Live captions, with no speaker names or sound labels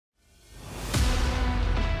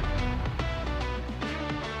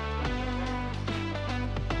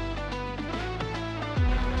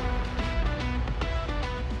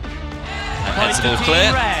Heads all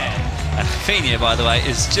clear. Athenia, by the way,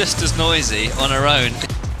 is just as noisy on her own.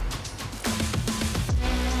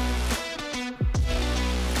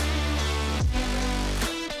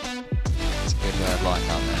 It's a good light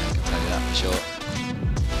out there, I can tell you that for sure.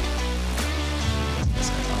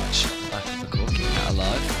 So Arch, back of the court, keeping that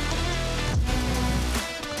alive.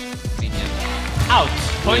 Athenia. Out.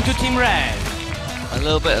 Point to Team Red. A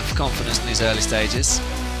little bit of confidence in these early stages.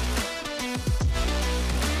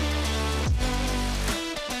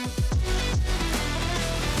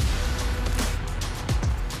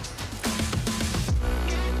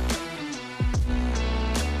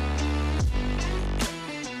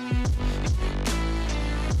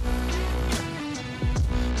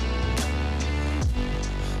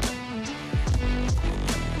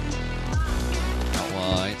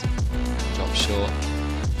 Drop short.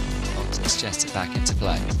 Fontes jets it back into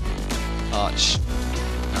play. Arch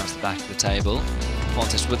now to the back of the table.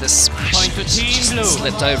 Fontes with a smash. Point to Team Blue.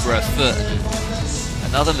 Slipped over her foot.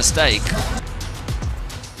 Another mistake.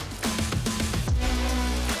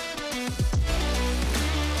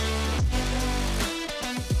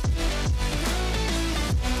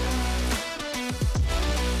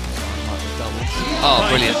 Oh,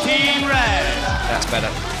 brilliant. Team Red. That's better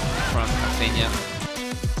from Athenia.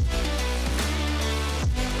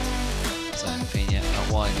 So Athenia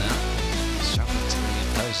out wide now. Struggling to really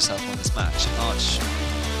impose herself on this match. Arch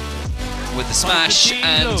with the smash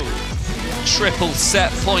and triple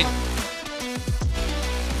set point.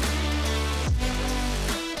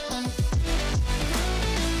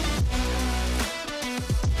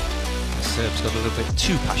 The serve's got a little bit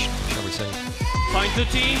too passionate, shall we say. Point to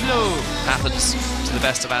Team Blue. Happens to the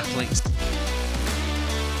best of athletes.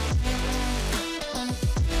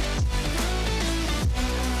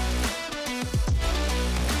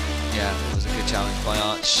 Yeah, it was a good challenge by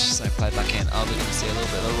Arch, so played back in. Are we going to see a little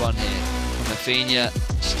bit of a run here from Athenia?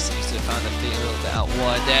 She seems to have found her feet a little bit out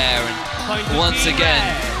wide there, and once again,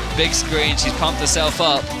 big screen, she's pumped herself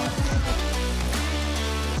up.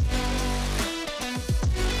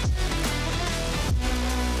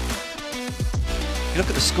 You look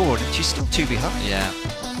at the score, and she's still 2 behind. Yeah.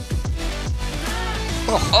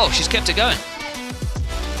 Oh, she's kept it going.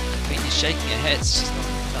 Athenia's shaking her head. She's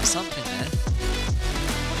got something there.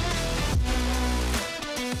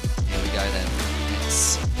 Here we go then.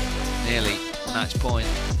 It's nearly match point.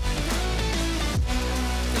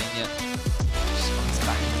 Athenia just finds the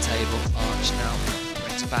back of the table. Arch now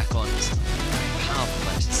brings it back on. It's a very powerful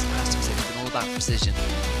match. This has to say it's been all about precision.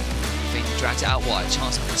 Athenia dragged it out wide.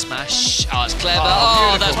 Chance on the smash. Oh, it's clever.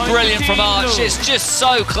 Oh, that's brilliant from Arch. It's just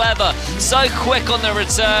so clever. So quick on the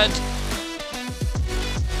return.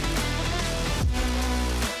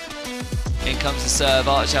 In comes the serve.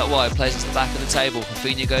 Arch out wide. Plays it to the back of the table.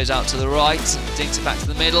 Athenia goes out to the right. Dinks it back to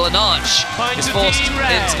the middle. And Arch is forced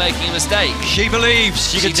into making a mistake. She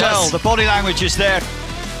believes. You can tell. The body language is there.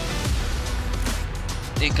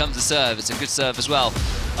 In comes the serve. It's a good serve as well.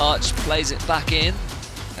 Arch plays it back in.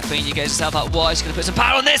 Athenia gets herself out wide. She's going to put some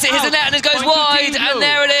power on this. It hits the net and it goes wide. And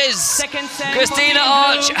there it is. Christina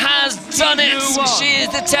Arch has done it. She is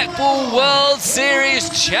the Teqball World Series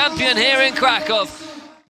champion here in Krakow.